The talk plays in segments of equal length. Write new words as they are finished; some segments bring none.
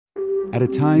At a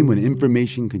time when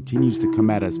information continues to come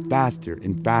at us faster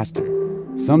and faster,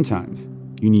 sometimes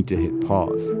you need to hit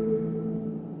pause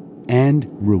and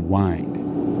rewind.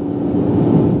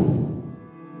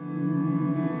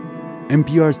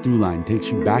 NPR's Throughline takes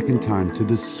you back in time to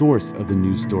the source of the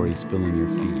news stories filling your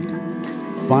feed.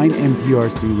 Find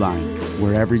NPR's Throughline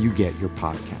wherever you get your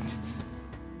podcasts.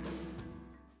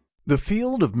 The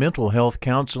field of mental health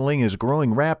counseling is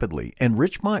growing rapidly, and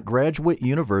Richmont Graduate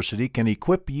University can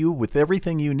equip you with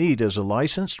everything you need as a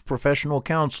licensed professional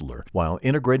counselor while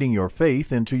integrating your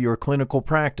faith into your clinical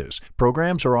practice.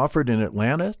 Programs are offered in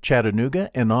Atlanta, Chattanooga,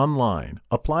 and online.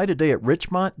 Apply today at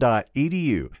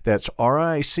richmont.edu. That's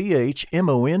RICHMONT.edu.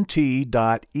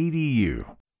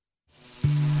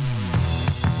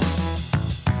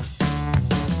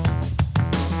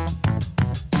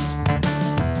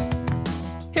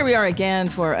 Here we are again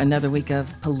for another week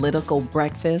of Political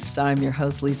Breakfast. I'm your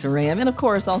host, Lisa Ram. And of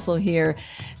course, also here,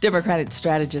 Democratic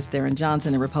strategist Theron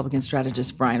Johnson and Republican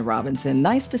strategist Brian Robinson.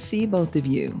 Nice to see both of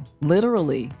you.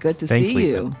 Literally, good to see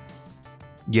Lisa. you.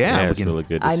 Yeah, it's really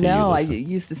good to see you. I know. I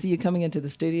used to see you coming into the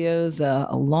studios a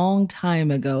long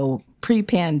time ago,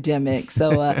 pre-pandemic.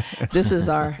 So this is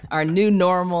our new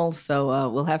normal. So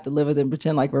we'll have to live with it and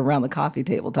pretend like we're around the coffee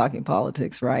table talking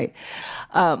politics, right?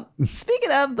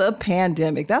 Speaking of the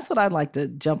pandemic, that's what I'd like to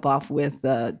jump off with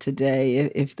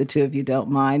today, if the two of you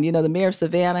don't mind. You know, the mayor of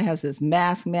Savannah has this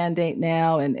mask mandate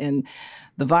now, and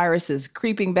the virus is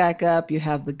creeping back up. You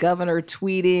have the governor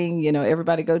tweeting, you know,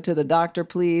 everybody go to the doctor,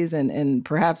 please, and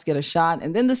perhaps get a shot.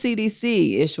 And then the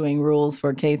CDC issuing rules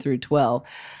for K through 12.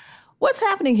 What's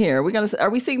happening here? Are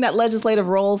we seeing that legislative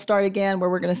roll start again,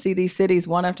 where we're going to see these cities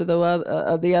one after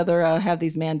the other have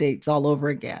these mandates all over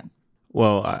again?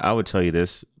 Well, I would tell you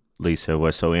this, Lisa.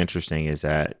 What's so interesting is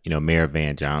that, you know, Mayor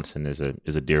Van Johnson is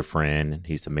a dear friend.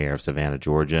 He's the mayor of Savannah,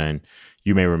 Georgia, and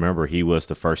you may remember he was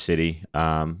the first city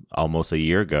almost a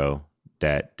year ago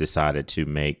that decided to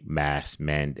make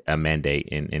a mandate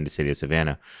in the city of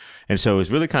Savannah. And so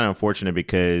it's really kind of unfortunate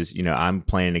because, you know, I'm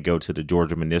planning to go to the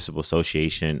Georgia Municipal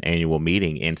Association annual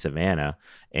meeting in Savannah.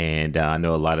 And I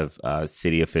know a lot of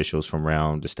city officials from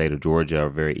around the state of Georgia are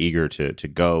very eager to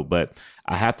go. But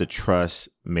I have to trust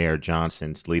Mayor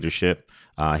Johnson's leadership.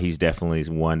 He's definitely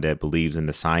one that believes in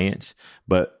the science,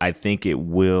 but I think it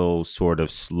will sort of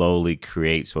slowly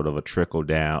create sort of a trickle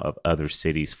down of other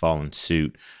cities following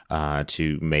suit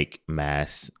to make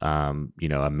masks, a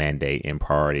mandate and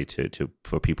priority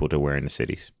for people to wear in the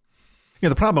cities. You know,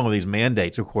 the problem with these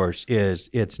mandates, of course, is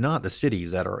it's not the cities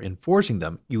that are enforcing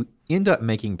them. You end up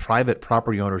making private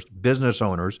property owners, business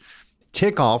owners,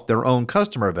 tick off their own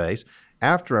customer base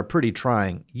after a pretty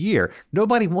trying year.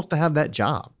 Nobody wants to have that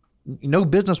job. No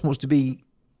business wants to be,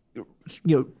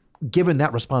 given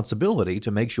that responsibility to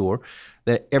make sure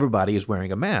that everybody is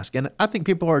wearing a mask. And I think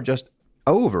people are just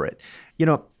over it. You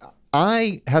know,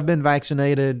 I have been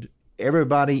vaccinated.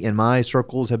 Everybody in my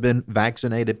circles have been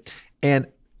vaccinated. And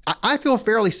I feel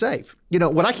fairly safe. You know,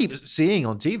 what I keep seeing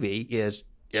on TV is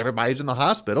everybody's in the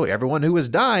hospital. Everyone who is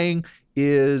dying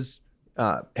has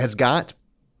got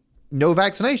no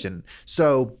vaccination.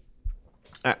 So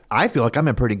I feel like I'm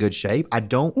in pretty good shape. I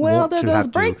don't want to have to. Well, there are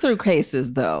those breakthrough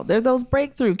cases, though. There are those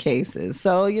breakthrough cases.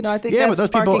 So, you know, I think that's but those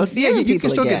sparking people, fear in you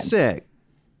can still again. get sick.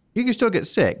 You can still get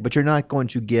sick, but you're not going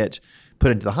to get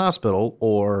put into the hospital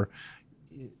or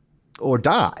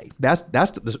die. That's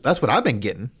what I've been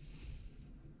getting.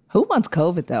 Who wants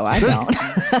COVID, though? I don't.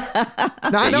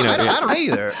 No, I don't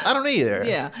either. I don't either.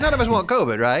 Yeah. None of us want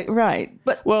COVID, right? Right.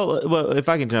 But Well, if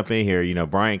I can jump in here, you know,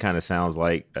 Brian kind of sounds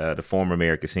like the former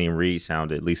Mayor Kasim Reed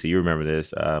sounded. Lisa, you remember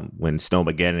this when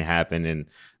Snowmageddon happened, and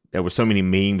there were so many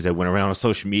memes that went around on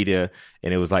social media,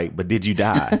 and it was like, "But did you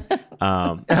die?"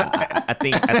 I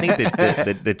think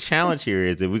that the challenge here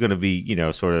is that we're going to be, you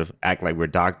know, sort of act like we're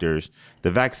doctors.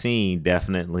 The vaccine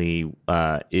definitely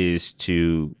is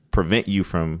to prevent you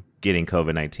from getting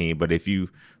COVID-19, but if you,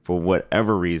 for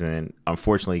whatever reason,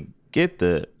 unfortunately get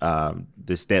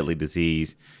this deadly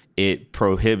disease, it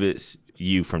prohibits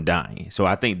you from dying. So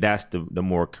I think that's the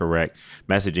more correct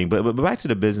messaging. But back to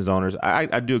the business owners,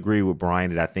 I do agree with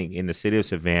Brian that I think in the city of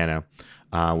Savannah,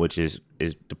 which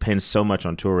depends so much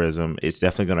on tourism, it's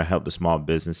definitely going to help the small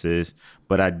businesses.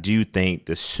 But I do think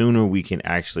the sooner we can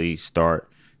actually start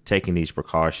taking these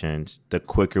precautions, the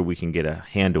quicker we can get a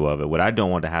handle of it. What I don't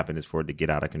want to happen is for it to get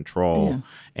out of control,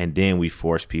 and then we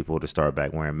force people to start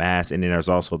back wearing masks. And then there's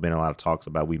also been a lot of talks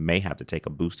about we may have to take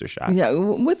a booster shot. Yeah,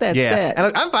 with that said, and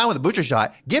look, I'm fine with the booster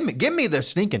shot. Give me the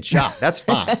stinking shot. That's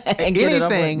fine.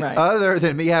 Anything right. other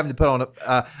than me having to put on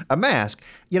a mask.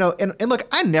 You know, and look,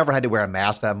 I never had to wear a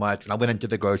mask that much. When I went into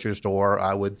the grocery store,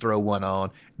 I would throw one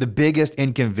on. The biggest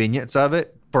inconvenience of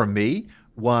it for me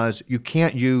was you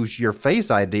can't use your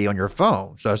Face ID on your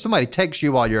phone. So if somebody takes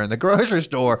you while you're in the grocery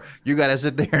store, you got to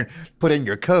sit there and put in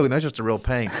your code. And that's just a real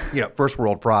pain. First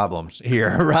world problems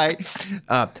here, right?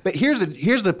 But here's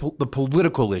the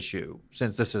political issue,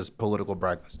 since this is political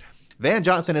breakfast. Van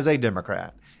Johnson is a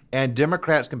Democrat. And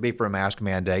Democrats can be for mask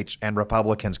mandates, and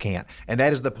Republicans can't. And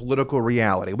that is the political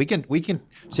reality. We can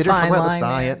sit here and talk about the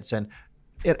science,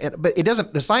 but it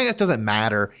doesn't. The science doesn't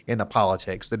matter in the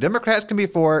politics. The Democrats can be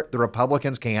for it, the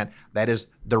Republicans can't. That is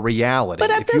the reality. But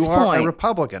at this point, a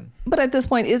Republican. But at this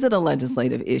point, is it a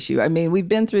legislative issue? I mean, we've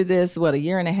been through this, a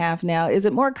year and a half now. Is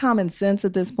it more common sense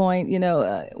at this point?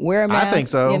 Wear a mask. I think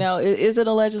so. Is it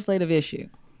a legislative issue?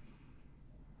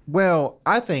 Well,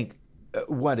 I think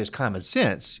what is common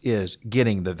sense is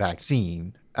getting the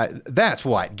vaccine. That's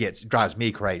what drives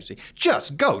me crazy.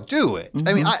 Just go do it. Mm-hmm.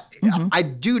 I mean, I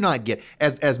do not get,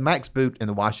 as Max Boot in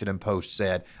the Washington Post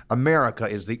said, America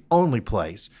is the only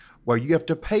place where you have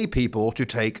to pay people to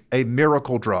take a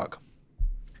miracle drug.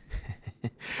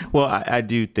 Well, I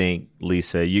do think,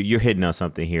 Lisa, you're hitting on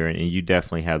something here, and you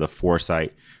definitely have the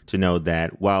foresight to know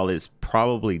that while it's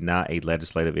probably not a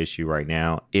legislative issue right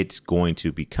now, it's going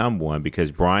to become one,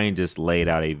 because Brian just laid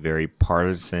out a very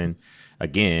partisan,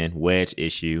 again, wedge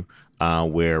issue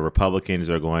where Republicans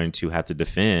are going to have to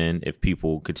defend if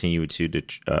people continue to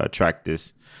track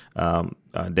this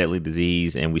deadly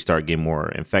disease and we start getting more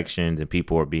infections and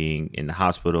people are being in the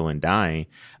hospital and dying.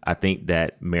 I think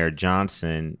that Mayor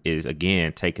Johnson is,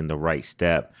 again, taking the right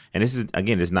step. And this is,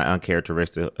 again, it's not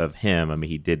uncharacteristic of him. I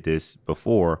mean, he did this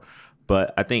before.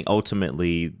 But I think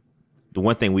ultimately the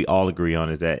one thing we all agree on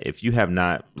is that if you have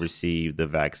not received the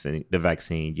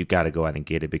vaccine, you got to go out and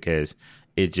get it, because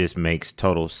it just makes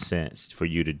total sense for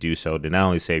you to do so, to not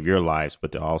only save your lives,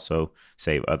 but to also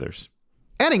save others.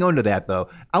 Adding on to that, though,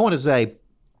 I want to say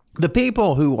the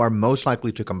people who are most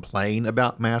likely to complain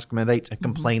about mask mandates and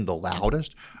complain the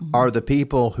loudest are the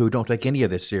people who don't take any of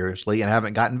this seriously and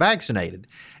haven't gotten vaccinated.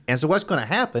 And so what's going to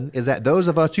happen is that those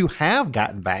of us who have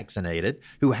gotten vaccinated,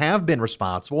 who have been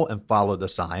responsible and followed the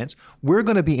science, we're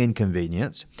going to be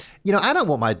inconvenienced. I don't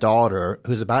want my daughter,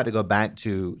 who's about to go back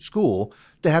to school,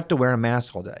 to have to wear a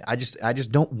mask all day. I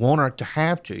just don't want her to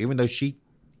have to, even though she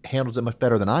handles it much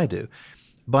better than I do.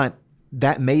 But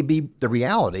that may be the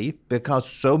reality, because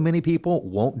so many people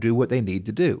won't do what they need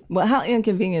to do. Well, how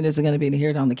inconvenient is it going to be to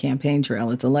hear it on the campaign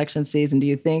trail? It's election season. Do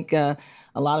you think a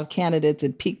lot of candidates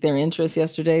had piqued their interest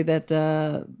yesterday that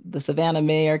the Savannah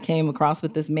mayor came across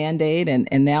with this mandate,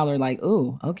 and now they're like,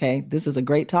 oh, okay, this is a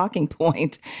great talking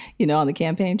point, on the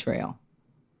campaign trail?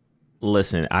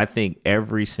 Listen, I think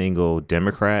every single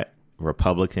Democrat,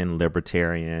 Republican,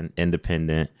 Libertarian,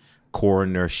 Independent,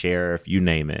 coroner, sheriff, you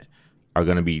name it, are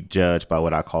going to be judged by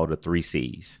what I call the 3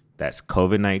 C's. That's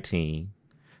COVID-19,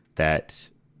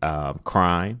 that's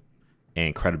crime,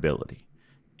 and credibility.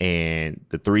 And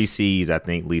the 3 C's, I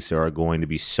think, Lisa, are going to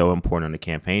be so important on the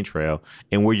campaign trail.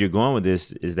 And where you're going with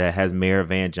this is that has Mayor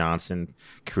Van Johnson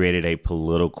created a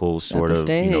political sort of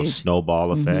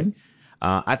snowball effect?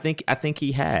 I think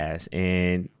he has.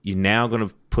 And you're now going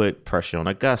to put pressure on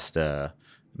Augusta,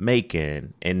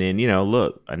 Macon. And then,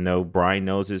 look, I know Brian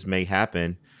knows this may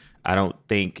happen. I don't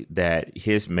think that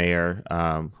his mayor,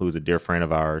 who's a dear friend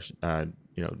of ours,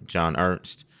 John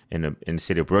Ernst in the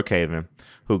city of Brookhaven,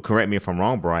 who, correct me if I'm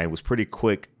wrong, Brian, was pretty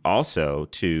quick also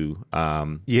to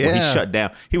he shut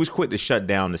down. He was quick to shut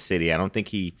down the city. I don't think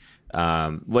he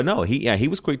he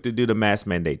was quick to do the mask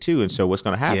mandate too. And so what's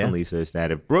going to happen, Lisa, is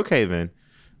that if Brookhaven,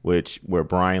 where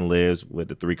Brian lives with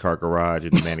the 3-car garage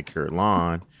and the manicured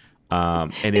lawn.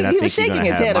 And then he was shaking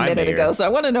his head a minute ago, so I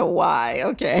want to know why.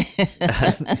 Okay.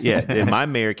 And my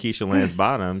mayor, Keisha Lance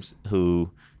Bottoms, who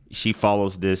she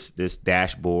follows this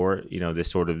dashboard,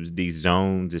 this sort of these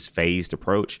zones, this phased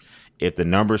approach. If the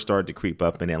numbers start to creep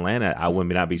up in Atlanta, I would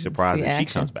not be surprised if she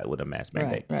comes back with a mask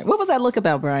mandate. Right. What was that look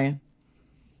about, Brian?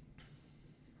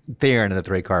 Theron in the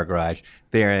 3-car garage.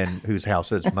 Theron, whose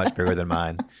house is much bigger than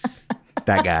mine.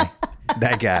 That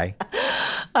guy.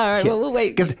 All right, well, we'll wait.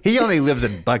 Because he only lives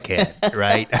in Buckhead,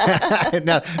 right?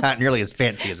 not nearly as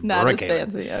fancy as Brookhaven. Not as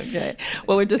fancy, okay.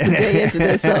 Well, we're just a day into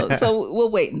this, so we'll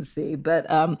wait and see. But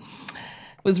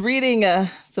was reading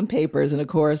some papers, and of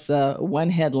course, one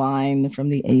headline from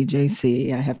the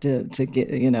AJC. I have to get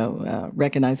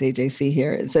recognize AJC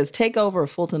here. It says, "Takeover of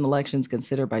Fulton elections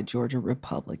considered by Georgia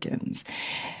Republicans."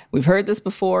 We've heard this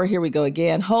before. Here we go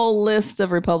again. Whole list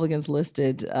of Republicans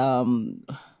listed.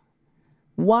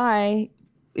 Why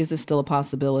is this still a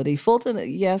possibility? Fulton,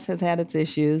 yes, has had its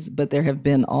issues, but there have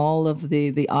been all of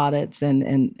the audits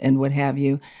and what have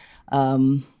you.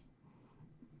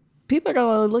 People are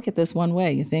going to look at this one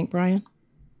way, you think, Brian?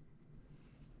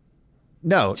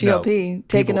 GOP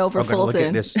taking over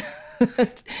Fulton.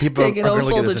 People taking over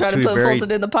Fulton, trying to put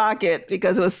Fulton in the pocket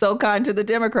because it was so kind to the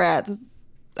Democrats.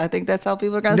 I think that's how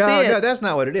people are going to see it. No, that's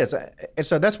not what it is. And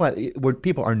so that's why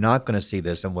people are not going to see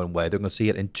this in one way. They're going to see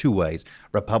it in two ways.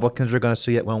 Republicans are going to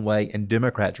see it one way, and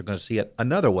Democrats are going to see it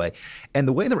another way. And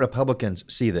the way that Republicans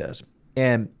see this,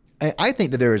 and I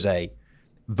think that there is a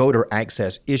voter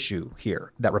access issue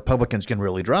here that Republicans can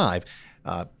really drive.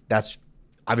 That's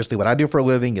obviously what I do for a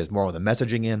living, is more of the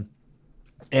messaging in.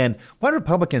 And what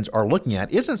Republicans are looking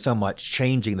at isn't so much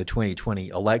changing the 2020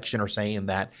 election or saying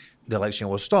that the election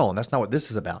was stolen. That's not what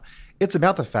this is about. It's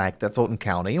about the fact that Fulton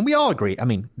County, and we all agree, I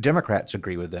mean, Democrats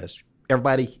agree with this.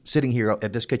 Everybody sitting here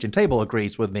at this kitchen table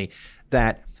agrees with me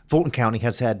that Fulton County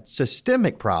has had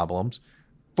systemic problems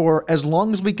for as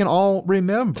long as we can all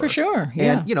remember. For sure,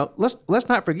 yeah. And, let's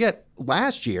not forget,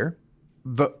 last year,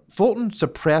 Fulton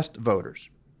suppressed voters.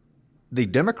 The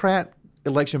Democrat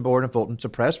election board in Fulton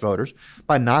suppressed voters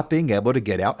by not being able to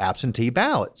get out absentee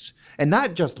ballots. And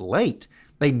not just late,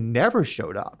 they never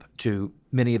showed up to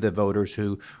many of the voters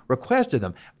who requested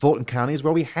them. Fulton County is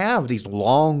where we have these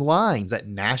long lines that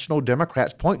national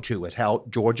Democrats point to as how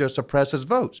Georgia suppresses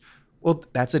votes. Well,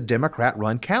 that's a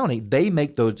Democrat-run county. They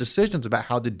make those decisions about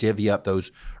how to divvy up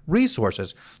those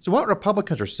resources. So what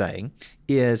Republicans are saying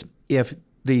is, if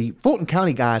the Fulton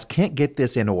County guys can't get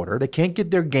this in order, they can't get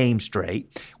their game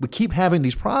straight, we keep having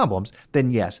these problems,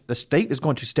 then yes, the state is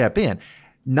going to step in,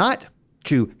 not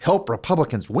to help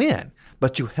Republicans win,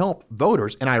 but to help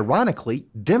voters, and ironically,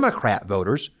 Democrat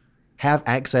voters, have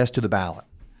access to the ballot.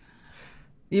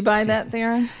 You buy that,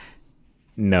 Theron?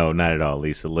 No, not at all,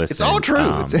 Lisa. Listen, it's all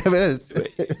true.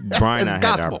 Brian and I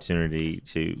had the opportunity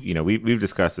to, we've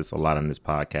discussed this a lot on this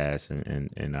podcast,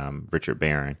 and Richard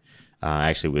Barron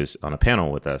actually was on a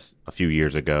panel with us a few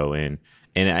years ago.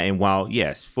 And while,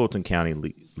 yes, Fulton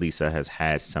County, Lisa, has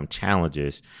had some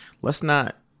challenges, let's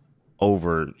not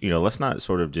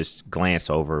sort of just glance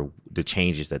over the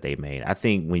changes that they made. I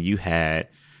think when you had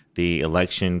the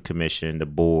election commission, the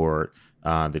board,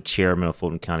 the chairman of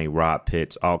Fulton County, Rob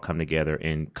Pitts, all come together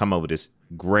and come up with this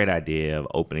great idea of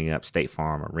opening up State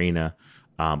Farm Arena.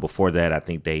 Before that, I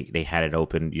think they had it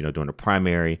open, during the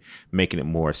primary, making it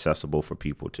more accessible for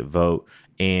people to vote.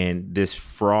 And this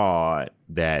fraud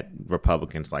that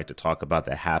Republicans like to talk about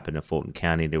that happened in Fulton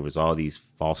County, there was all these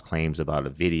false claims about a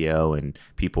video and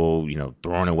people,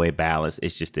 throwing away ballots. It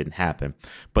just didn't happen.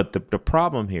 But the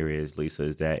problem here is, Lisa,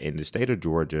 is that in the state of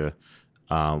Georgia,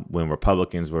 when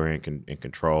Republicans were in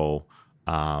control,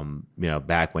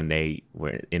 back when they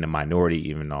were in a minority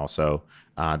even also,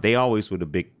 they always were the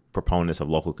big proponents of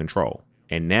local control.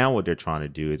 And now what they're trying to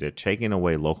do is they're taking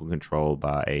away local control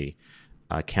by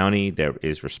a county that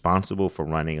is responsible for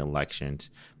running elections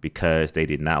because they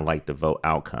did not like the vote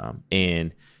outcome.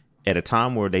 And at a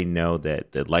time where they know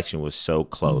that the election was so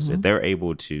close, if they're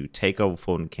able to take over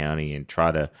Fulton County and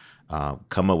try to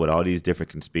come up with all these different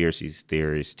conspiracy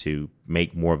theories to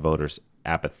make more voters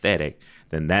apathetic,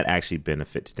 then that actually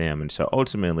benefits them. And so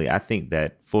ultimately, I think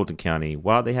that Fulton County,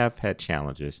 while they have had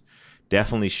challenges,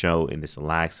 definitely show in this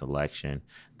last election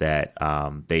that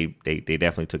they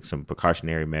definitely took some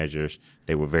precautionary measures.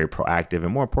 They were very proactive.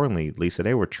 And more importantly, Lisa,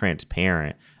 they were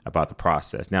transparent about the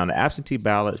process. Now, in the absentee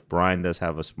ballots, Brian does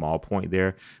have a small point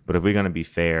there. But if we're going to be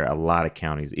fair, a lot of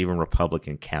counties, even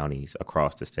Republican counties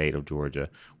across the state of Georgia,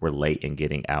 were late in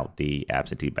getting out the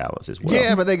absentee ballots as well.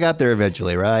 Yeah, but they got there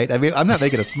eventually, right? I mean, I'm not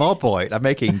making a small point. I'm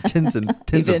making tens of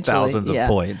thousands of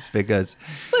points because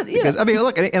I mean,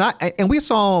 look, and we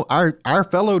saw our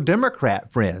fellow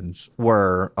Democrat friends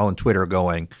were on Twitter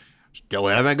going, still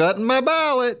haven't gotten my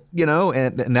ballot,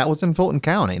 and that was in Fulton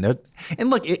County. And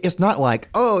look, it's not like,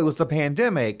 oh, it was the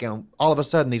pandemic and all of a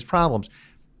sudden these problems.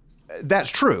 That's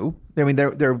true. I mean,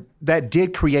 that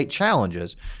did create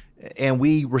challenges. And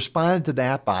we responded to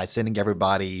that by sending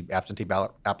everybody absentee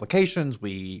ballot applications.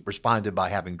 We responded by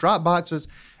having drop boxes.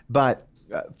 But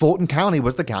Fulton County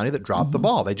was the county that dropped the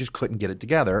ball. They just couldn't get it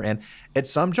together. And at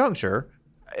some juncture,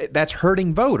 that's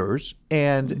hurting voters.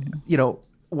 And,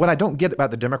 what I don't get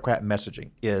about the Democrat messaging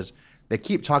is they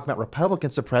keep talking about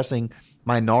Republicans suppressing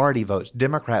minority votes,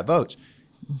 Democrat votes.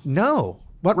 No,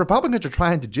 what Republicans are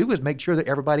trying to do is make sure that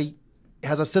everybody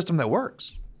has a system that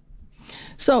works.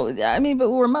 So, I mean, but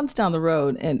we're months down the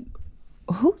road, and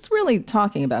who's really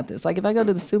talking about this? Like, if I go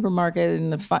to the supermarket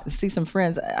and see some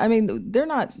friends, I mean, they're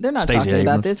not Stacey talking Abrams.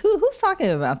 about this. Who's talking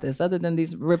about this other than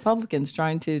these Republicans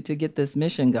trying to get this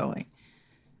mission going?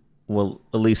 Well,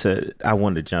 Elisa, I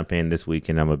wanted to jump in this week,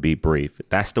 and I'm going to be brief.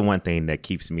 That's the one thing that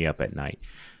keeps me up at night.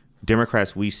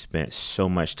 Democrats, we've spent so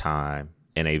much time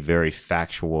in a very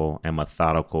factual and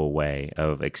methodical way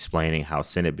of explaining how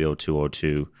Senate Bill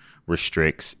 202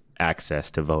 restricts access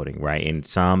to voting, right? And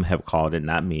some have called it,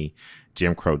 not me,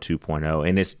 Jim Crow 2.0,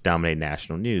 and it's dominated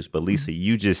national news. But Lisa,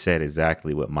 you just said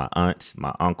exactly what my aunts,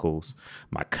 my uncles,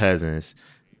 my cousins,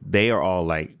 they are all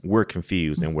like, we're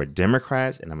confused and we're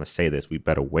Democrats. And I'm going to say this, we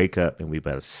better wake up and we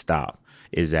better stop.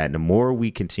 Is that the more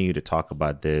we continue to talk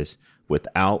about this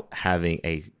without having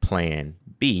a plan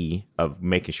B of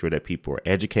making sure that people are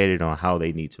educated on how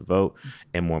they need to vote.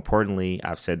 And more importantly,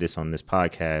 I've said this on this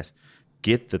podcast,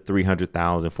 get the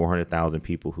 300,000, 400,000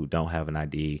 people who don't have an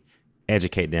ID,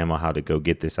 educate them on how to go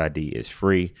get this ID. It's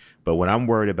free. But what I'm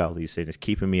worried about, Lisa, and it's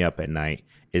keeping me up at night,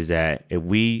 is that if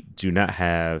we do not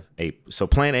have so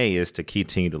plan A is to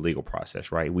continue the legal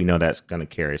process, right? We know that's going to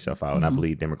carry itself out. And I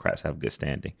believe Democrats have good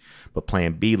standing. But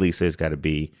plan B, Lisa, has got to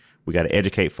be, we got to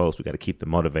educate folks. We got to keep them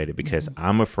motivated, because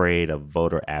I'm afraid of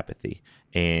voter apathy.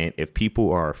 And if people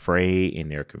are afraid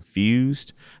and they're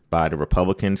confused by the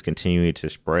Republicans continuing to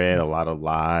spread a lot of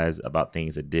lies about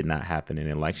things that did not happen in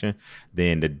the election,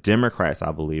 then the Democrats,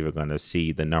 I believe, are going to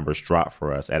see the numbers drop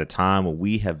for us at a time when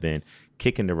we have been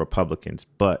kicking the Republicans'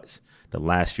 butts the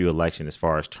last few elections as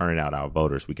far as turning out our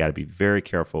voters. We got to be very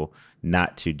careful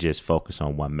not to just focus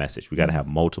on one message. We got to have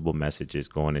multiple messages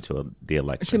going into the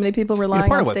election. Too many people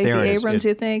relying on Stacey Abrams,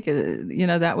 you think?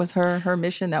 That was her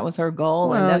mission, that was her goal,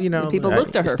 well, and people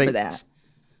look to her for that.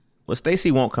 Well, Stacey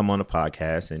won't come on the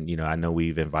podcast, and I know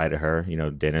we've invited her.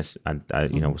 Dennis,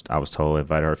 I was told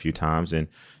invited her a few times, and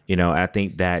I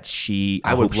think that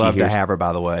I would love to have her.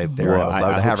 By the way, well, I would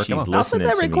love to have her. She's listening I'll put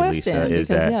that to me, request Lisa. in,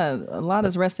 because a lot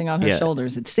is resting on her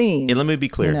shoulders. It seems. And let me be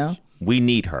clear. We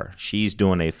need her. She's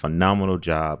doing a phenomenal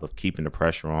job of keeping the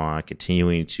pressure on,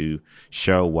 continuing to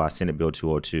show why Senate Bill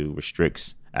 202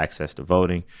 restricts access to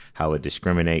voting, how it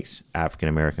discriminates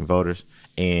African-American voters,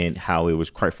 and how it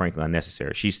was, quite frankly,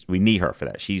 unnecessary. We need her for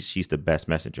that. She's the best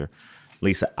messenger.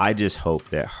 Lisa, I just hope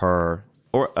that her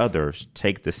or others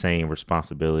take the same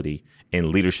responsibility and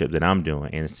leadership that I'm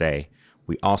doing and say,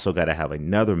 we also got to have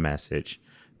another message,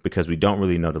 because we don't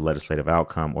really know the legislative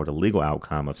outcome or the legal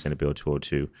outcome of Senate Bill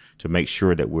 202, to make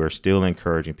sure that we're still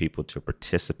encouraging people to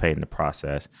participate in the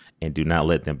process and do not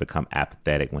let them become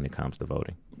apathetic when it comes to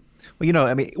voting.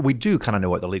 Well, we do kind of know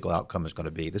what the legal outcome is going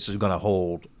to be. This is going to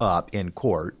hold up in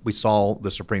court. We saw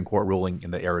the Supreme Court ruling in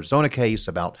the Arizona case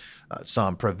about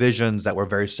some provisions that were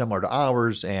very similar to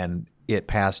ours, and it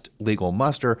passed legal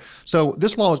muster. So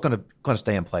this law is going to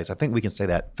stay in place. I think we can say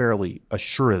that fairly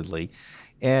assuredly.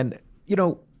 And,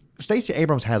 Stacey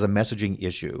Abrams has a messaging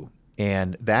issue,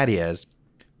 and that is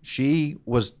she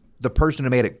was the person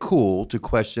who made it cool to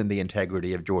question the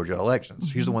integrity of Georgia elections.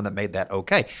 She's the one that made that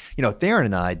okay. Theron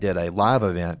and I did a live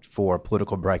event for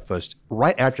Political Breakfast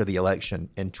right after the election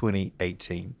in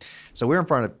 2018. So we're in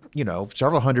front of,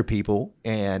 several hundred people,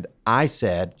 and I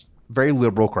said, very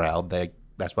liberal crowd,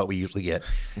 that's what we usually get.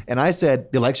 And I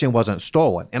said the election wasn't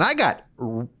stolen. And I got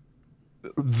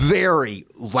very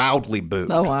loudly booed.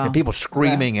 Oh, wow. And people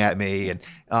screaming at me, and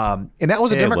that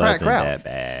was a Democrat crowd. That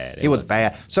bad. It was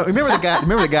bad. So remember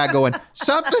the guy going,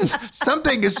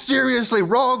 something is seriously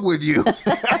wrong with you.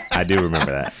 I do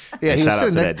remember that. Yeah, shout out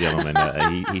to that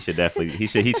gentleman. He should definitely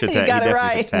should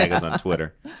tag us on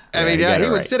Twitter. He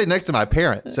was sitting next to my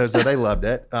parents, so they loved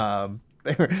it. I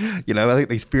think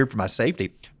they feared for my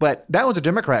safety. But that was a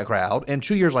Democrat crowd, and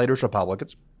 2 years later, it's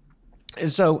Republicans.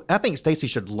 And so I think Stacey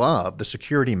should love the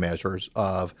security measures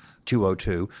of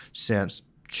 202, since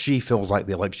she feels like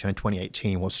the election in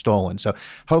 2018 was stolen. So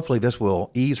hopefully this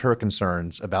will ease her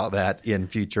concerns about that in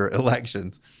future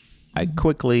elections. I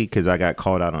quickly, because I got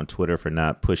called out on Twitter for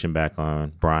not pushing back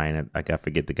on Brian. I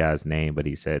forget the guy's name, but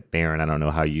he said, Theron, I don't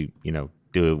know how you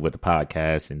do it with the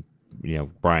podcast, and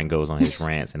Brian goes on his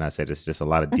rants, and I said it's just a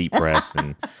lot of deep breaths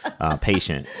and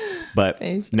patient. But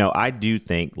I do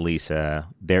think, Lisa,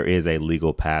 there is a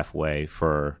legal pathway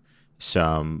for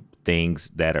some things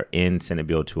that are in Senate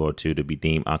Bill 202 to be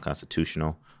deemed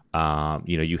unconstitutional.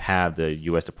 You have the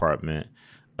U.S. Department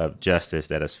of Justice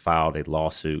that has filed a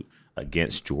lawsuit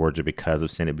against Georgia because of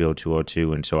Senate Bill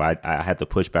 202. And so I had to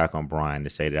push back on Brian to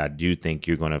say that I do think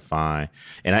you're going to find,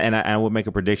 and I would make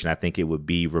a prediction, I think it would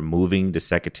be removing the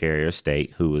Secretary of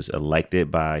State, who was elected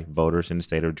by voters in the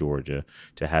state of Georgia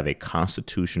to have a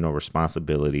constitutional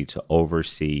responsibility to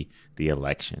oversee the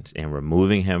elections, and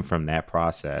removing him from that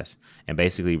process and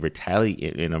basically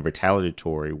retaliate in a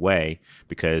retaliatory way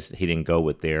because he didn't go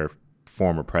with their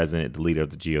former president, the leader of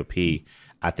the GOP.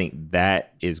 I think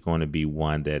that is going to be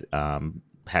one that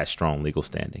has strong legal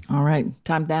standing. All right.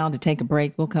 Time down to take a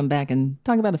break. We'll come back and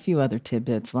talk about a few other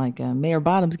tidbits, like Mayor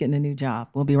Bottom's getting a new job.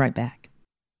 We'll be right back.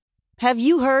 Have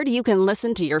you heard you can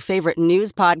listen to your favorite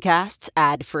news podcasts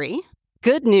ad-free?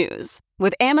 Good news.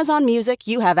 With Amazon Music,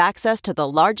 you have access to the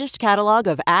largest catalog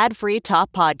of ad-free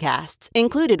top podcasts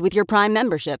included with your Prime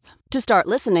membership. To start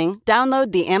listening,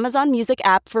 download the Amazon Music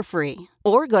app for free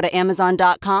or go to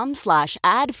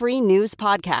amazon.com/ad-free news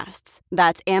podcasts.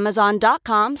 That's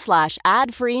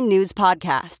amazon.com/ad-free news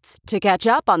podcasts to catch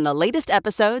up on the latest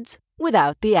episodes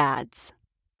without the ads.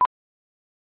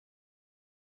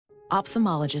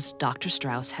 Ophthalmologist Dr.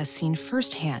 Strauss has seen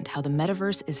firsthand how the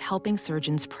metaverse is helping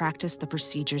surgeons practice the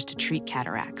procedures to treat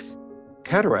cataracts.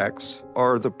 Cataracts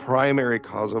are the primary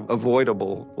cause of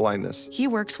avoidable blindness. He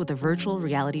works with a virtual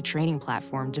reality training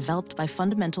platform developed by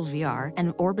Fundamental VR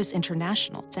and Orbis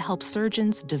International to help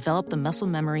surgeons develop the muscle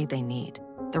memory they need.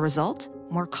 The result?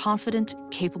 More confident,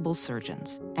 capable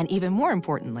surgeons. And even more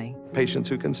importantly, Patients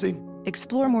who can see.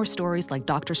 explore more stories like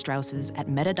Dr. Strauss's at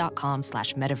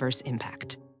meta.com/metaverse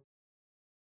impact.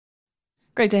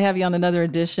 Great to have you on another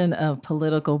edition of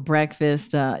Political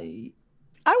Breakfast. I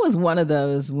was one of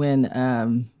those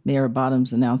when Mayor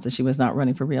Bottoms announced that she was not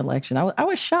running for re-election. I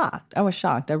was shocked.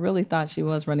 I really thought she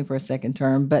was running for a second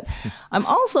term. But I'm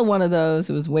also one of those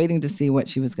who was waiting to see what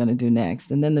she was going to do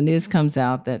next. And then the news comes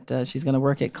out that she's going to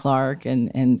work at Clark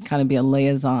and kind of be a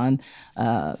liaison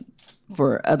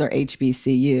for other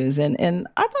HBCUs. And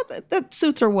I thought that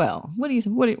suits her well. What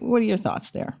are your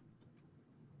thoughts there?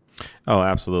 Oh,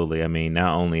 absolutely. I mean,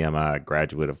 not only am I a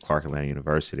graduate of Clark Atlanta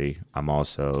University, I'm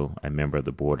also a member of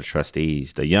the Board of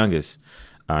Trustees, the youngest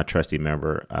trustee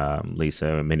member,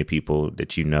 Lisa. Many people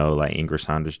that you know, like Ingrid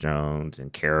Saunders Jones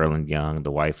and Carolyn Young,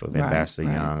 the wife of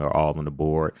Ambassador Young, are all on the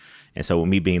board. And so with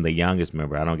me being the youngest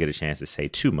member, I don't get a chance to say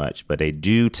too much, but they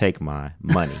do take my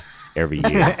money every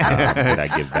year that I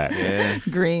give back. Yeah.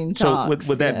 Green talks. So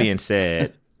with that being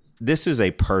said, this is a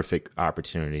perfect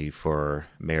opportunity for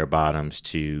Mayor Bottoms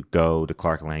to go to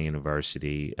Clark Atlanta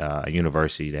University, a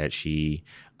university that she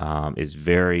is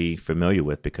very familiar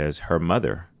with because her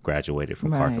mother graduated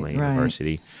from Clark Atlanta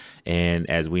University. And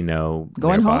as we know,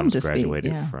 going Mayor home Bottoms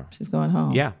graduated from... She's going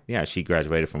home. Yeah. She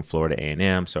graduated from Florida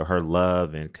A&M. So her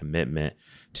love and commitment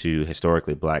to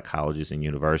historically Black colleges and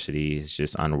universities is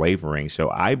just unwavering. So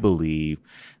I believe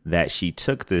that she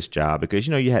took this job because,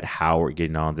 you had Howard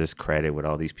getting all this credit with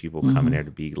all these people coming there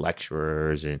to be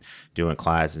lecturers and doing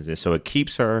classes. And so it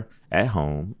keeps her at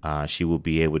home. She will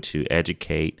be able to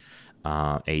educate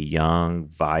a young,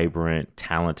 vibrant,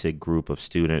 talented group of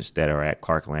students that are at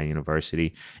Clark Atlanta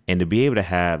University. And to be able to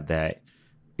have that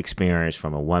experience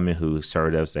from a woman who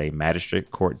served as a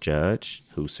magistrate court judge,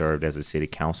 who served as a city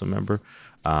council member,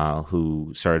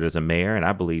 who served as a mayor, and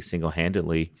I believe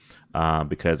single-handedly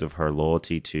because of her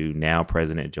loyalty to now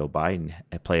President Joe Biden,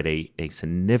 played a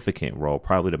significant role,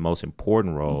 probably the most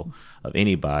important role of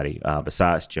anybody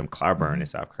besides Jim Clyburn in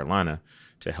South Carolina,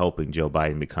 to helping Joe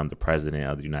Biden become the president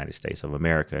of the United States of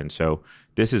America. And so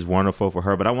this is wonderful for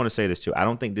her. But I want to say this too. I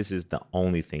don't think this is the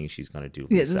only thing she's going to do.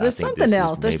 Lisa. Yeah, there's something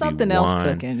else. There's something else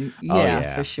cooking.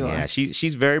 Yeah, for sure. Yeah,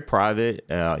 she's very private.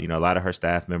 A lot of her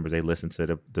staff members, they listen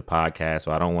to the podcast.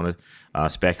 So I don't want to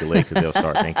speculate because they'll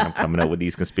start thinking I'm coming up with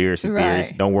these conspiracy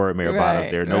theories. Don't worry, Mayor Bottoms.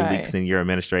 There are no leaks in your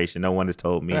administration. No one has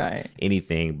told me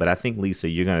anything. But I think, Lisa,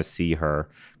 you're going to see her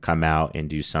come out and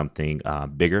do something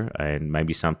bigger and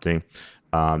maybe something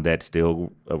that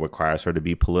still requires her to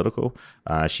be political.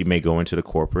 She may go into the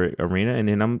corporate arena. And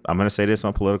then I'm going to say this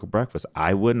on Political Breakfast.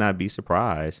 I would not be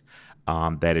surprised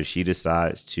that if she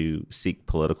decides to seek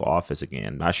political office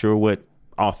again, not sure what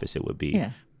office it would be,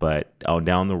 but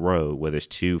down the road, whether it's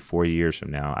 2-4 years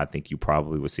from now, I think you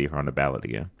probably would see her on the ballot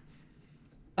again.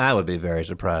 I would be very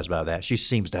surprised by that. She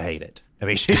seems to hate it. I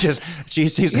mean, she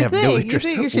seems to have no interest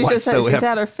whatsoever. She's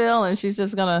had her fill and she's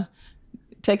just going to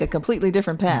take a completely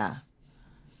different path.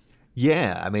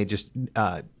 Yeah, I mean, just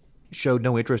showed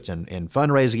no interest in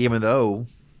fundraising, even though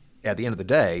at the end of the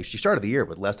day, she started the year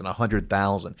with less than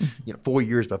 100,000. 4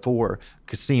 years before,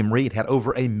 Kasim Reed had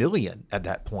over 1 million at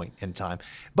that point in time.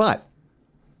 But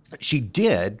she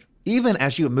did, even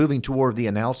as she was moving toward the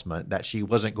announcement that she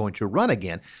wasn't going to run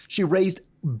again, she raised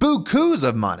bukus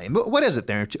of money. What is it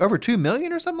there? Over 2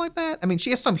 million or something like that? I mean,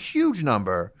 she has some huge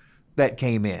number that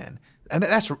came in. And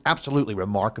that's absolutely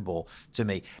remarkable to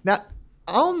me. Now,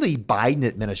 on the Biden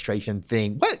administration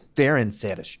thing, what Theron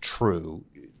said is true.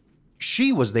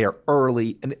 She was there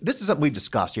early, and this is something we've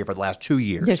discussed here for the last 2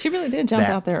 years. Yeah, she really did jump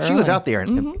out there early. She was out there,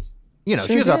 and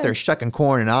she was out there shucking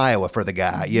corn in Iowa for the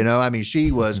guy. I mean,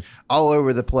 she was all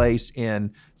over the place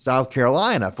in South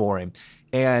Carolina for him,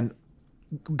 and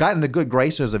got in the good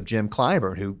graces of Jim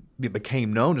Clyburn, who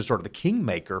became known as sort of the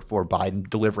kingmaker for Biden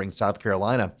delivering South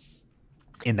Carolina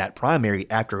in that primary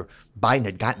after Biden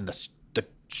had gotten the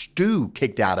stew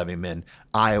kicked out of him in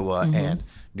Iowa and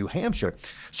New Hampshire.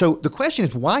 So the question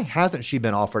is, why hasn't she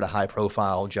been offered a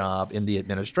high-profile job in the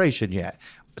administration yet?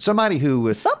 Somebody who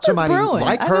was somebody brewing.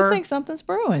 like I her. just think something's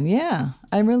brewing. Yeah,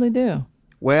 I really do.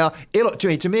 Well,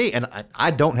 to me, and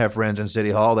I don't have friends in City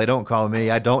Hall. They don't call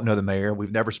me. I don't know the mayor.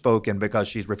 We've never spoken because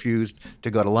she's refused to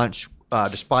go to lunch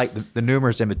despite the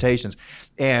numerous invitations.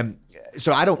 And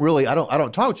so I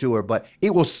don't talk to her. But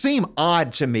it will seem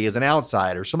odd to me as an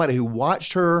outsider, somebody who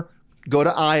watched her go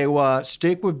to Iowa,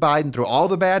 stick with Biden through all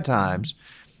the bad times.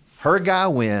 Her guy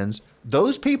wins.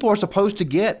 Those people are supposed to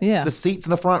get the seats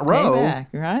in the front row. Payback,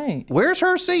 right? Where's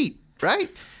her seat? Right?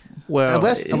 Well,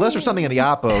 unless there's something in the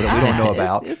oppo that we don't know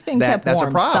about, it's been kept that's a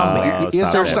warm problem.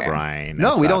 somewhere. Brian,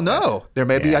 no, we don't know. There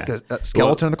may be like a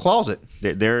skeleton in the closet.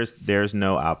 There's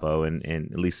no oppo,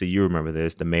 and Lisa, you remember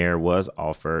this. The mayor was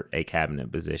offered a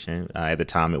cabinet position. At the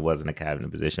time, it wasn't a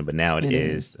cabinet position, but now it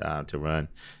is to run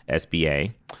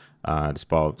SBA,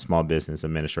 the Small Business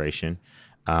Administration.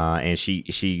 And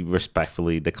she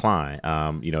respectfully declined.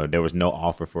 There was no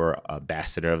offer for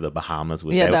ambassador of the Bahamas,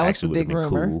 which that was the actually would have big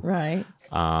been rumor, cool. right?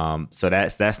 So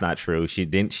that's not true.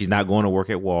 She's not going to work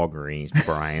at Walgreens,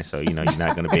 Brian. So you're not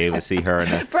going to be able to see her in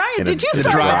the Brian. Did you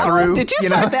start that one? Did you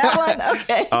start that one?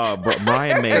 Okay.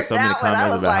 Brian made so many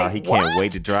comments about how he can't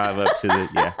wait to drive up to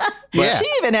the She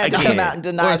even had to come out and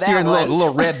deny that one. one.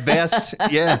 Little red vest.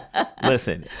 Yeah.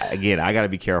 Listen, again, I got to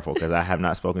be careful because I have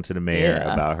not spoken to the mayor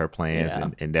about her plans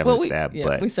and definitely staff.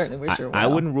 But we certainly wish her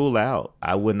well.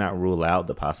 I would not rule out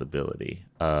the possibility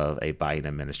of a Biden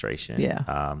administration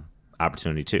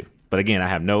opportunity too. But again, I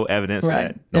have no evidence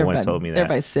that no one's told me that.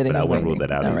 Everybody's sitting. But I wouldn't rule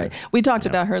that out. All right. We talked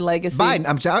about her legacy. Biden.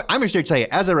 I'm just here to tell you,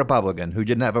 as a Republican who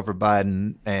did not vote for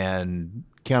Biden and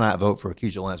cannot vote for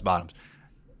Keisha Lance Bottoms,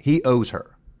 he owes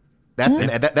her.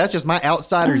 That's just my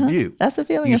outsider's view. That's the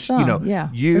feeling of some. For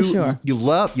sure. You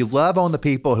love on the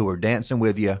people who are dancing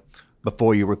with you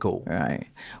before you were cool. Right.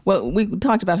 Well, we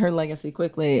talked about her legacy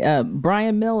quickly.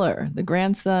 Brian Miller, the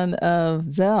grandson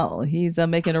of Zell, he's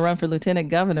making a run for lieutenant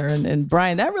governor. And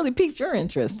Brian, that really piqued your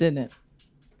interest, didn't it?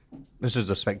 This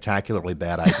is a spectacularly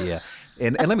bad idea,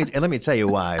 and let me tell you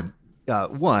why.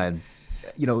 One,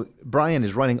 Brian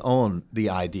is running on the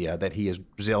idea that he is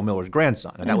Zell Miller's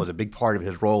grandson, and that was a big part of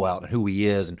his rollout and who he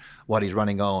is and what he's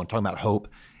running on, talking about hope.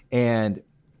 And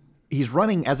he's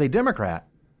running as a Democrat,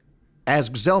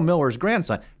 as Zell Miller's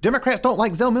grandson. Democrats don't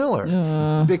like Zell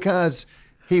Miller because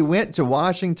he went to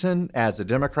Washington as a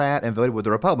Democrat and voted with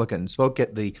the Republicans, spoke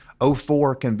at the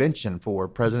 2004 convention for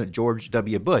President George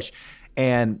W. Bush,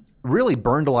 and really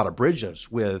burned a lot of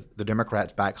bridges with the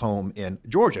Democrats back home in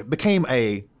Georgia. Became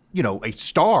a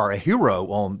star, a hero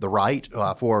on the right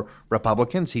for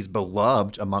Republicans. He's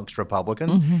beloved amongst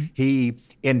Republicans. He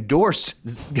endorsed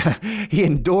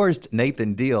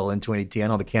Nathan Deal in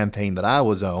 2010 on the campaign that I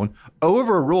was on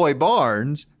over Roy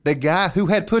Barnes, the guy who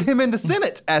had put him in the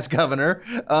Senate as governor.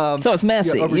 So it's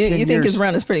messy. You think his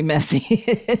run is pretty messy.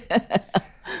 Look,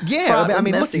 you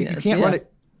can't run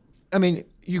it. I mean,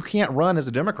 you can't run as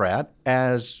a Democrat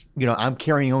as, I'm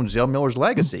carrying on Zell Miller's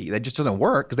legacy. That just doesn't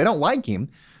work because they don't like him.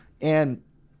 And,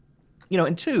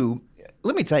 and two,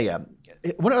 let me tell you,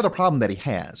 one other problem that he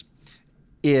has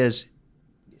is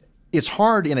it's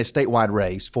hard in a statewide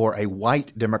race for a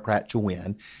white Democrat to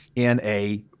win in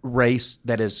a race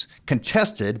that is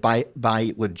contested by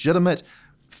legitimate,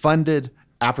 funded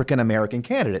African-American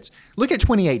candidates. Look at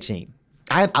 2018.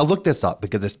 I looked this up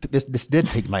because this did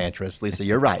pique my interest, Lisa.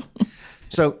 You're right.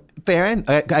 So, Theron,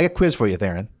 I got a quiz for you,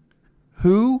 Theron.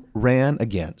 Who ran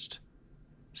against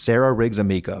Sarah Riggs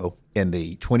Amico in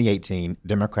the 2018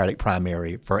 Democratic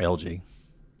primary for LG?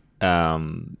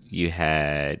 You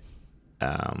had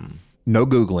no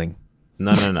Googling.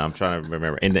 No. I'm trying to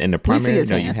remember. In the primary,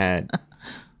 no, you had.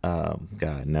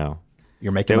 God, no.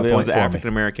 You're making a point. It was an for me. African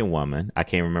American woman. I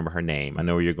can't remember her name. I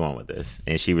know where you're going with this,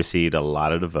 and she received a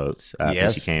lot of the votes.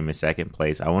 Yes. She came in second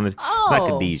place. I want to. Not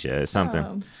Khadijah. It's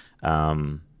something.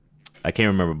 I can't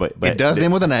remember, but it does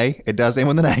end with an A. It does end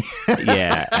with an A.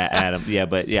 Yeah, Adam. Yeah,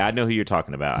 but I know who you're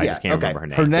talking about. I just can't remember her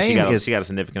name. Her name she got a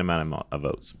significant amount of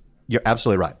votes. You're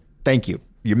absolutely right. Thank you.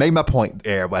 You made my point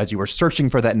there as you were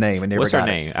searching for that name and never What's got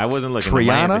her name? it. I wasn't looking.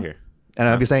 Triana, and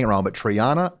I'll be saying it wrong, but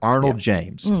Triana Arnold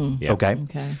James. Yeah. Okay.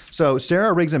 So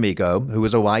Sarah Riggs Amico, who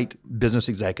was a white business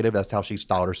executive, that's how she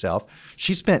styled herself.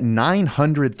 She spent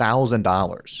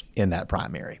 $900,000 in that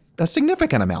primary, a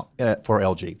significant amount for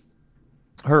LG.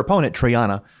 Her opponent,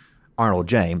 Triana Arnold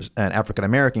James, an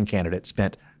African-American candidate,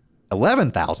 spent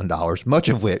 $11,000, much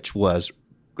of which was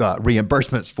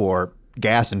reimbursements for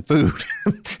gas and food.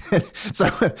 So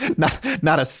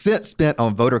not a cent spent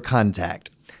on voter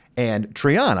contact. And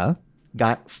Triana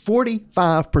got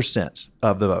 45%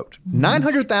 of the vote,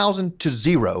 900,000 to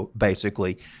 0,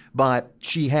 basically. But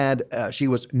she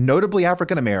was notably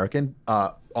African American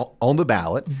on the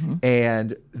ballot,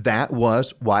 and that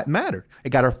was what mattered. It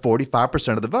got her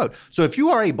 45% of the vote. So if you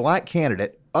are a black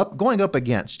candidate going up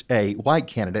against a white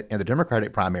candidate in the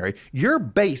Democratic primary, your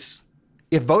base,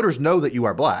 if voters know that you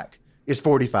are black, is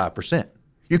 45%.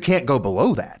 You can't go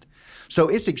below that. So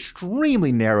it's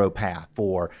extremely narrow path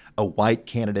for a white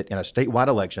candidate in a statewide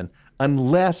election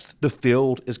unless the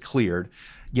field is cleared,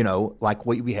 like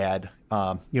what we had,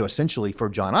 essentially for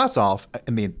Jon Ossoff.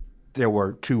 I mean, there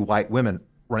were 2 white women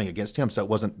running against him, so it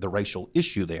wasn't the racial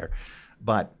issue there.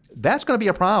 But that's going to be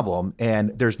a problem,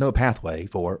 and there's no pathway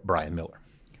for Brian Miller.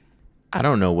 I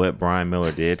don't know what Brian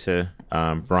Miller did to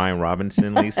Brian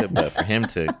Robinson, Lisa, but for him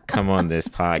to come on this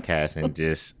podcast and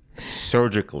just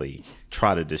surgically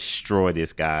try to destroy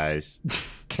this guy's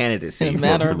candidacy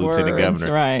for lieutenant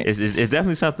governor, right? It's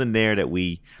definitely something there that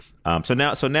we. So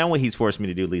now what he's forced me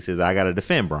to do, Lisa, is I got to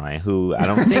defend Brian, who I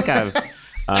don't think I've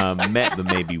met but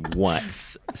maybe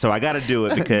once. So I got to do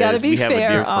it because we have a dear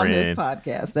friend on this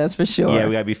podcast. That's for sure. Yeah,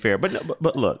 we got to be fair.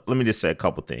 But look, let me just say a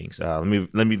couple things. Let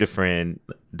me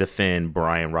defend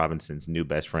Brian Robinson's new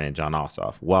best friend, Jon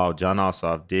Ossoff. While Jon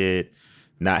Ossoff did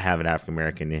not have an African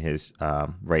American in his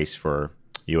race for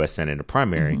U.S. Senate in the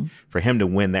primary, for him to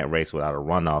win that race without a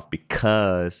runoff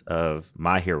because of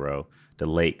my hero, the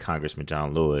late Congressman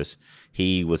John Lewis,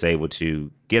 he was able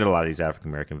to get a lot of these African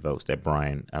American votes that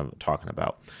Brian I'm talking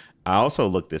about. I also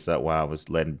looked this up while I was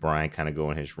letting Brian kind of go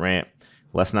on his rant.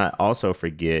 Let's not also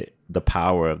forget the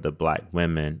power of the black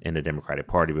women in the Democratic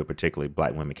Party, but particularly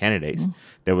black women candidates.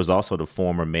 There was also the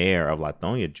former mayor of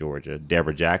Lithonia, Georgia,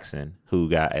 Deborah Jackson, who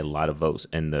got a lot of votes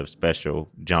in the special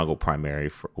jungle primary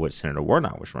for what Senator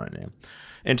Warnock was running in.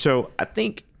 And so I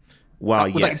think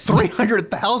while like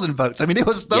 300,000 votes. I mean, it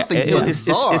was something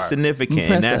bizarre. It's significant.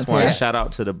 Impressive, and that's why yeah. shout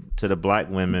out to the black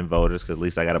women voters, because at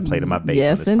least I got to play to my base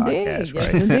Yes, on this indeed. podcast, Yes,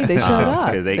 right? indeed. They showed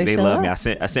up. Because they showed love me. up.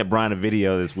 I sent Brian a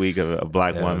video this week of a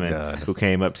black woman who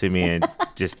came up to me and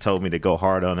just told me to go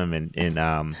hard on him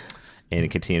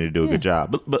and continue to do a good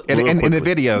job. But in the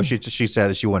video, she said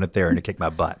that she wanted Theron to kick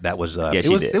my butt. That was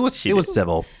it was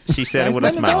civil. She said it with a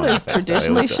Women smile on her voters face.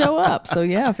 traditionally show up, so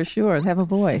yeah, for sure, have a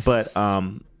voice.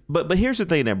 But here's the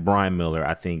thing that Brian Miller,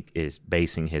 I think, is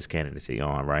basing his candidacy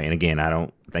on, right? And again, I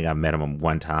don't think I met him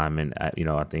one time, and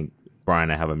I think Brian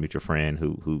and I have a mutual friend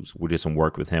we did some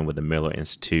work with him with the Miller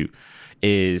Institute.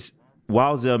 Is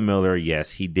while Zell Miller,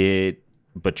 yes, he did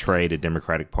betray the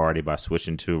Democratic Party by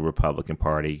switching to a Republican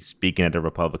Party, speaking at the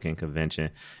Republican convention,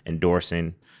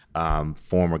 endorsing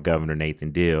former Governor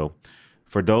Nathan Deal.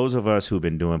 For those of us who've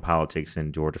been doing politics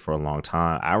in Georgia for a long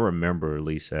time, I remember,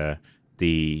 Lisa,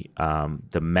 the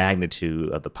magnitude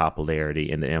of the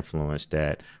popularity and the influence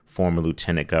that former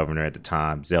Lieutenant Governor at the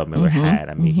time, Zell Miller, had.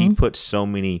 I mean, he put so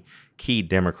many key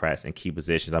Democrats in key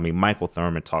positions. I mean, Michael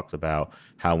Thurman talks about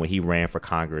how when he ran for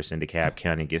Congress in DeKalb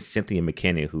County against Cynthia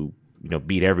McKinney, who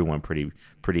beat everyone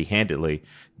pretty handedly,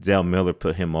 Zell Miller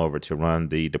put him over to run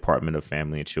the Department of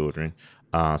Family and Children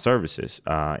Services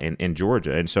in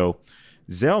Georgia. And so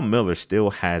Zell Miller still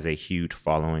has a huge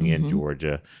following in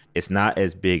Georgia. It's not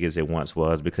as big as it once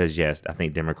was because, yes, I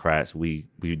think Democrats, we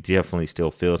definitely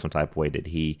still feel some type of way that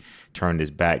he turned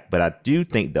his back. But I do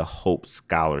think the Hope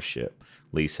Scholarship,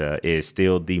 Lisa, is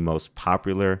still the most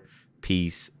popular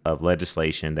piece of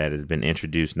legislation that has been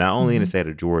introduced not only in the state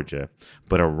of Georgia,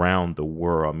 but around the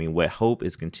world. I mean, what Hope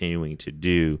is continuing to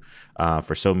do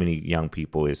for so many young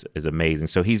people is amazing.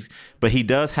 So he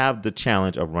does have the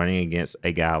challenge of running against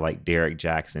a guy like Derek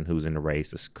Jackson, who's in the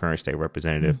race, the current state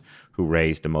representative, who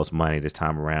raised the most money this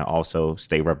time around. Also,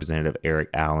 State Representative Eric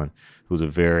Allen, who's a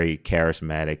very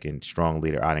charismatic and strong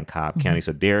leader out in Cobb County.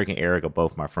 So Derek and Eric are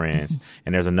both my friends.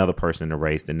 And there's another person in the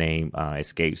race. The name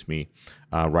escapes me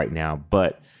right now.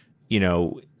 But,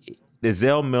 the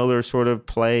Zell Miller sort of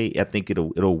play, I think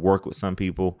it'll work with some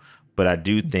people. But I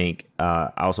do think,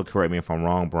 also correct me if I'm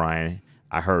wrong, Brian,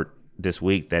 I heard this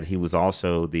week that he was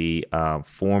also the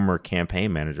former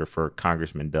campaign manager for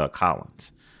Congressman Doug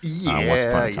Collins. Once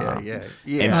upon a time. Yeah.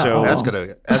 And so that's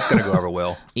gonna go over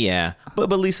well. Yeah, but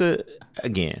Lisa,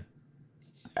 again,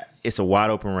 it's a wide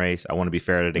open race. I want to be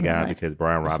fair to the guy because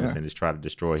Brian Robinson is trying to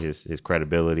destroy his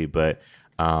credibility, but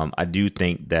I do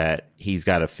think that he's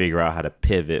got to figure out how to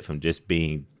pivot from just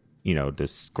being,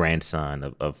 the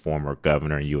grandson of former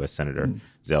governor and U.S. Senator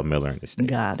Zell Miller in the state.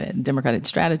 Got it. Democratic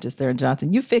strategist there,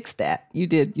 Johnson. You fixed that. You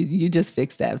did. You just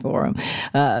fixed that for him.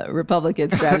 Republican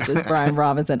strategist Brian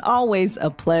Robinson. Always a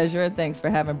pleasure. Thanks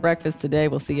for having breakfast today.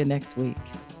 We'll see you next week.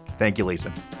 Thank you, Lisa.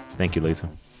 Thank you, Lisa.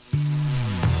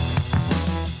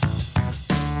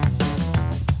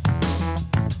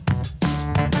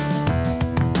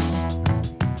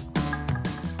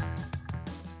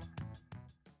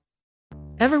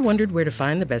 Ever wondered where to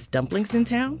find the best dumplings in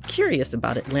town? Curious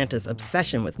about Atlanta's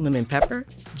obsession with lemon pepper?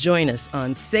 Join us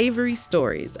on Savory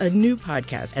Stories, a new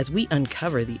podcast as we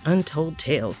uncover the untold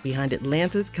tales behind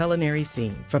Atlanta's culinary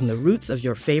scene. From the roots of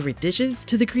your favorite dishes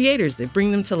to the creators that bring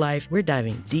them to life, we're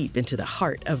diving deep into the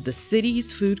heart of the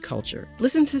city's food culture.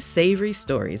 Listen to Savory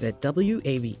Stories at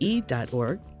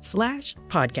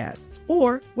wabe.org/podcasts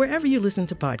or wherever you listen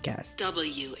to podcasts.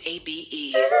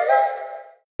 WABE.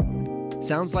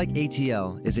 Sounds Like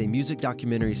ATL is a music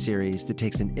documentary series that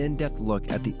takes an in-depth look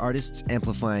at the artists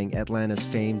amplifying Atlanta's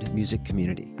famed music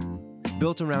community.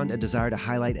 Built around a desire to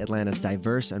highlight Atlanta's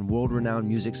diverse and world-renowned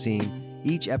music scene,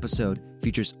 each episode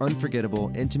features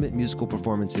unforgettable, intimate musical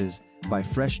performances by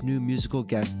fresh new musical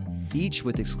guests, each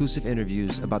with exclusive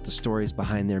interviews about the stories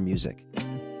behind their music.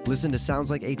 Listen to Sounds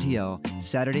Like ATL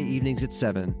Saturday evenings at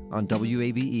 7 on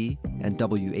WABE and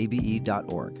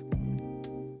WABE.org.